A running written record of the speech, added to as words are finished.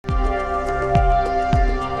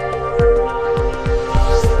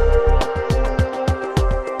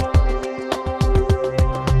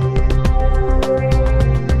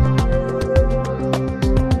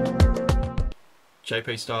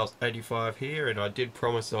JP Styles 85 here, and I did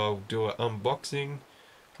promise I'll do an unboxing.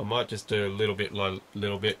 I might just do a little bit,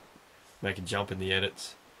 make a jump in the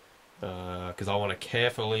edits, because I want to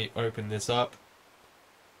carefully open this up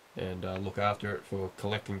and look after it for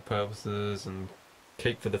collecting purposes and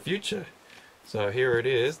keep for the future. So here it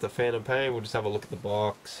is, the Phantom Pain. We'll just have a look at the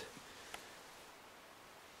box.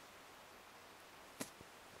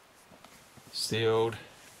 Sealed.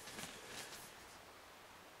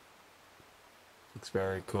 Looks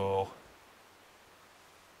very cool.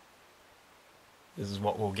 This is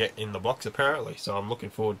what we'll get in the box apparently, so I'm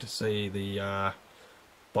looking forward to see the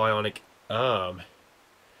bionic arm.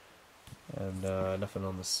 And nothing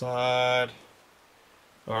on the side.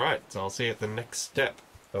 Alright, so I'll see you at the next step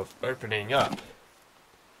of opening up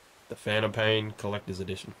the Phantom Pain Collector's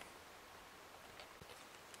Edition.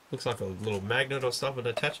 Looks like a little magnet or something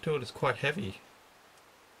attached to it. It's quite heavy.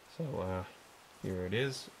 So here it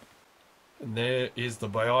is. And there is the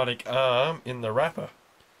bionic arm in the wrapper.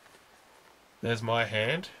 There's my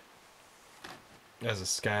hand as a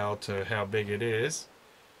scale to how big it is.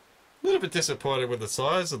 A little bit disappointed with the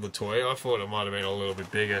size of the toy. I thought it might have been a little bit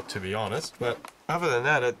bigger, to be honest. But other than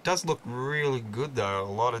that, it does look really good though. A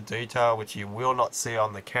lot of detail which you will not see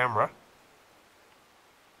on the camera.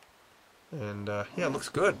 And yeah, it looks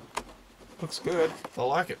good. Looks good. I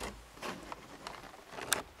like it.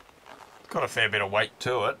 It's got a fair bit of weight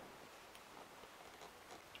to it.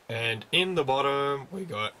 And in the bottom, we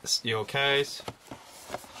got a steel case.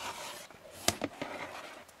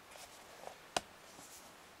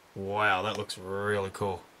 Wow, that looks really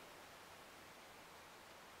cool.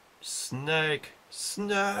 Snake!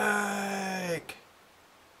 Snake!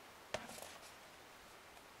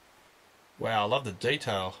 Wow, I love the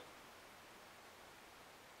detail.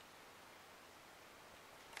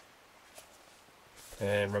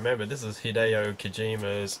 And remember, this is Hideo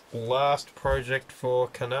Kojima's last project for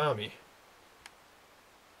Konami.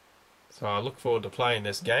 So I look forward to playing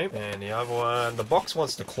this game. And the other one, the box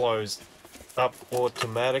wants to close up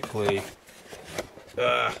automatically.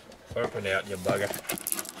 Open out, you bugger.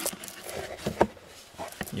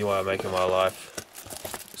 You are making my life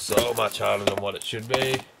so much harder than what it should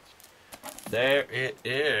be. There it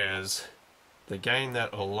is. The game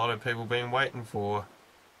that a lot of people have been waiting for.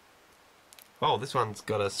 Oh, this one's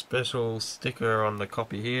got a special sticker on the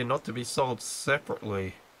copy here, not to be sold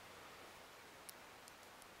separately.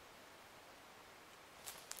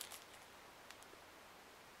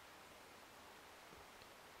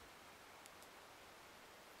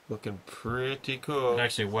 Looking pretty cool. And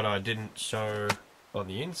actually, what I didn't show on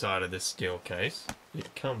the inside of this steel case,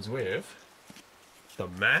 it comes with the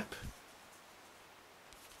map.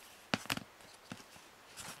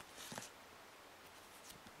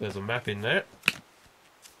 There's a map in there,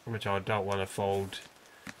 which I don't want to fold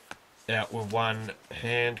out with one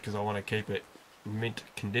hand because I want to keep it mint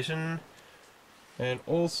condition. And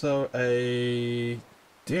also a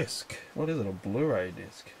disc. What is it? A Blu-ray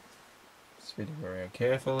disc. Spinning around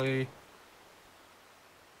carefully.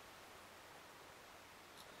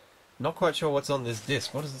 Not quite sure what's on this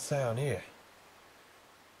disc. What does it say on here?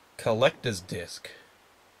 Collector's disc.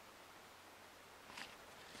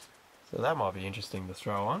 So that might be interesting to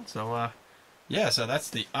throw on. So yeah, so that's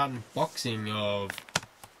the unboxing of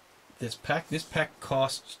this pack. This pack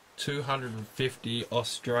costs 250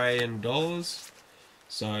 Australian dollars.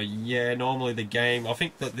 So yeah, normally the game, I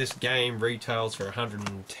think that this game retails for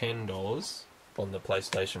 $110 on the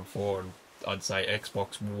PlayStation 4 and I'd say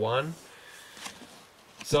Xbox One.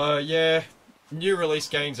 So yeah, new release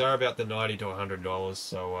games are about the $90 to $100.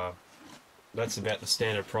 So that's about the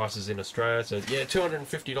standard prices in Australia. So yeah,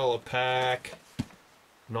 $250 pack.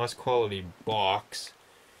 Nice quality box.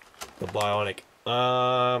 The bionic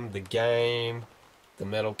arm, the game, the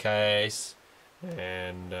metal case,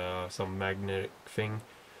 and some magnetic thing.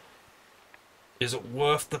 Is it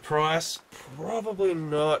worth the price? Probably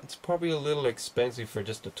not. It's probably a little expensive for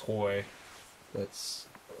just a toy that's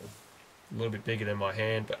a little bit bigger than my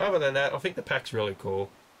hand. But other than that, I think the pack's really cool.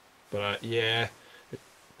 But yeah,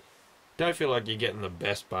 don't feel like you're getting the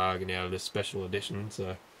best bargain out of this special edition.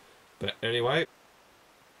 So, but anyway.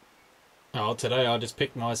 Oh, today I just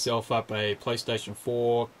picked myself up a PlayStation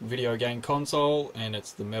 4 video game console, and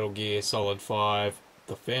it's the Metal Gear Solid 5,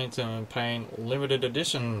 the Phantom Pain Limited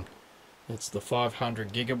Edition. It's the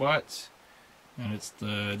 500 gigabytes, and it's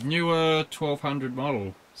the newer 1200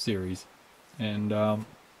 model series. And I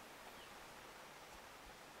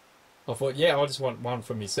thought, yeah, I just want one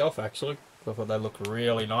for myself actually. I thought they look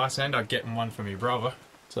really nice, and I'm getting one for my brother.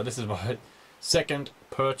 So this is my second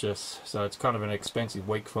purchase, so it's kind of an expensive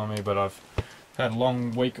week for me, but I've had a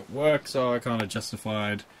long week at work, so I kind of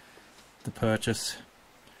justified the purchase.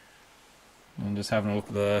 And just having a look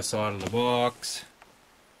at the side of the box.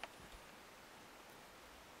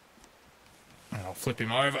 And I'll flip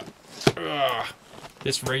him over. Ugh.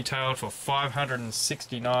 This retailed for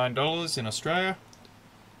 $569 in Australia.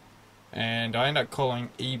 And I ended up calling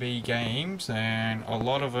EB Games, and a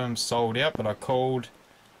lot of them sold out, but I called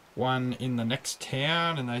one in the next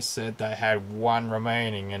town and they said they had one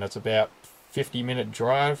remaining, and it's about 50-minute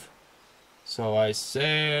drive. So I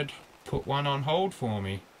said, put one on hold for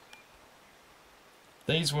me.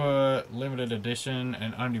 These were limited edition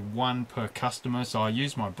and only one per customer, so I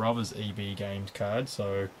used my brother's EB Games card,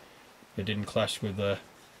 so it didn't clash with the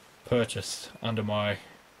purchase under my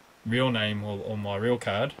real name or my real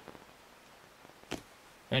card.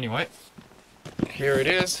 Anyway, here it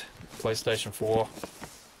is, PlayStation 4.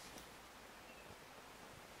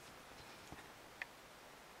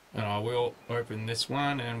 And I will open this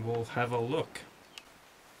one and we'll have a look.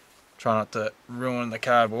 Try not to ruin the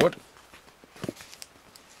cardboard,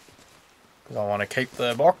 because I want to keep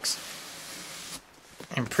the box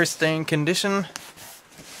in pristine condition.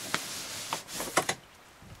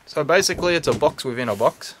 So basically it's a box within a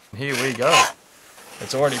box. Here we go.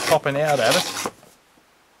 It's already popping out at us.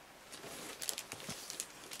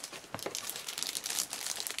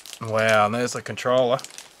 Wow, and there's the controller.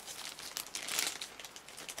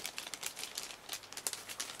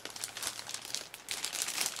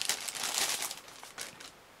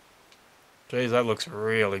 Geez, that looks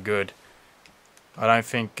really good. I don't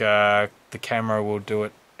think the camera will do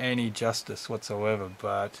it any justice whatsoever,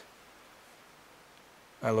 but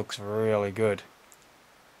that looks really good.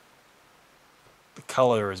 The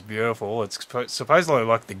colour is beautiful. It's supposedly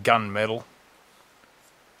like the gunmetal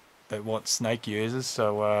that what Snake uses,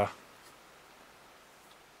 so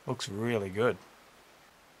looks really good.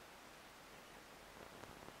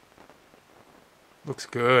 Looks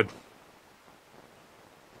good.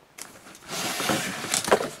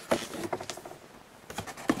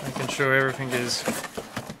 Making sure everything is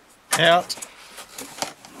out.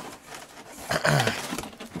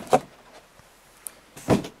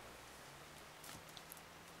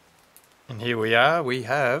 And here we are, we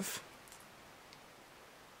have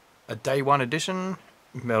a Day 1 edition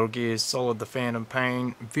Metal Gear Solid The Phantom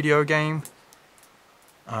Pain video game.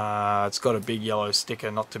 It's got a big yellow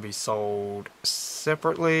sticker, not to be sold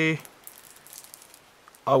separately.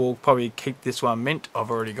 I will probably keep this one mint. I've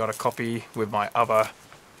already got a copy with my other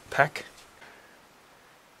pack.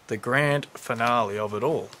 The grand finale of it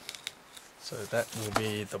all. So that will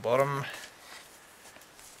be the bottom.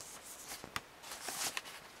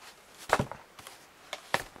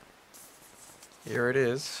 Here it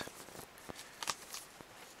is.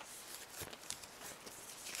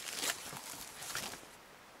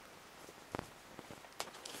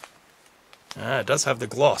 It does have the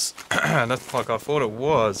gloss. That's like I thought it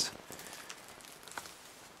was.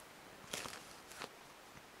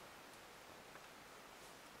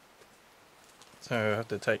 So I have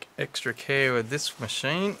to take extra care with this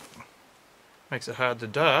machine. Makes it hard to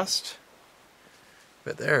dust.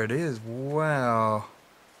 But there it is. Wow.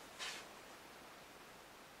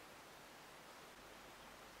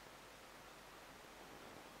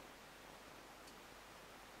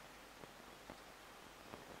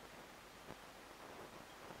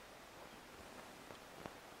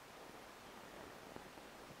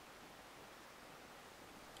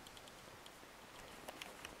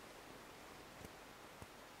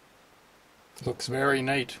 Looks very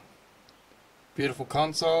neat. Beautiful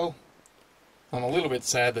console. I'm a little bit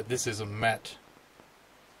sad that this is a matte,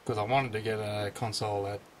 because I wanted to get a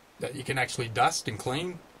console that you can actually dust and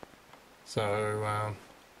clean. So,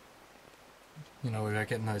 you know, without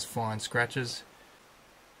getting those fine scratches.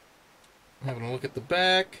 Having a look at the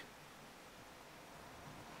back.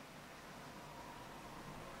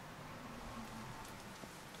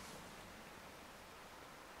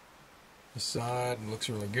 The side looks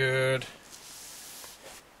really good.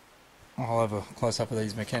 I'll have a close-up of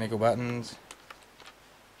these mechanical buttons.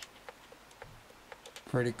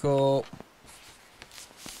 Pretty cool.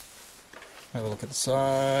 Have a look at the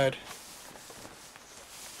side.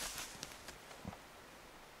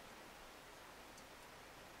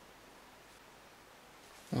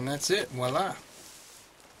 And that's it, voila.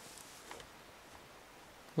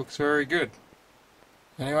 Looks very good.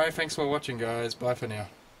 Anyway, thanks for watching, guys. Bye for now.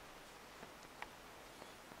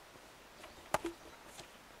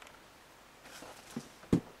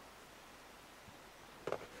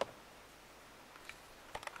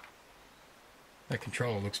 That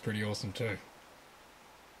controller looks pretty awesome too.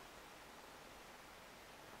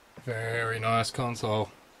 Very nice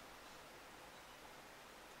console.